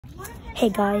Hey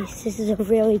guys, this is a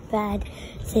really bad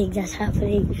thing that's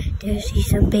happening. There's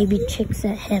some baby chicks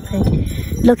that happened.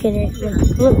 Look at it.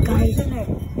 Look guys.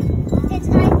 It's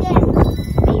right there.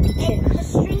 Baby chicks. The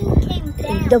string came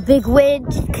down. The big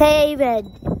wind came and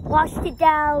washed it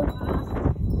down.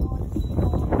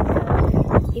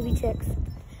 Baby chicks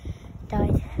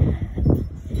died.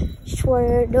 Just want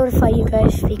to notify you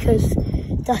guys because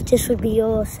thought this would be a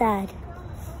little sad.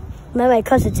 I'm at my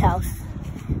cousin's house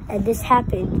and this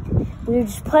happened. We were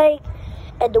just playing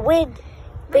and the wind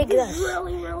big This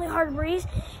really hard breeze.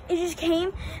 It just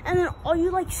came and then all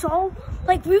you like saw,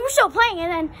 like we were still playing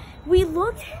and then we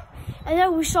looked and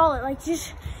then we saw it like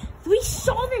just, we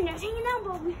saw the net hanging out,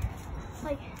 but we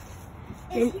like,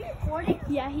 is he recording?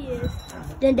 Yeah, he is.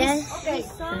 Then Dad, Okay.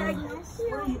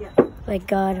 my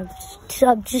God, I'm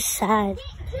just sad.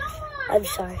 I'm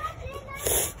sorry.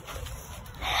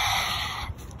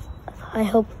 I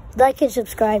hope like and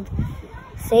subscribe.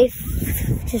 Safe.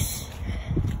 Just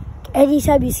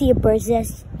anytime you see a bird's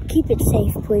nest, keep it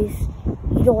safe, please.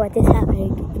 You don't want this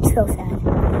happening. It's so sad.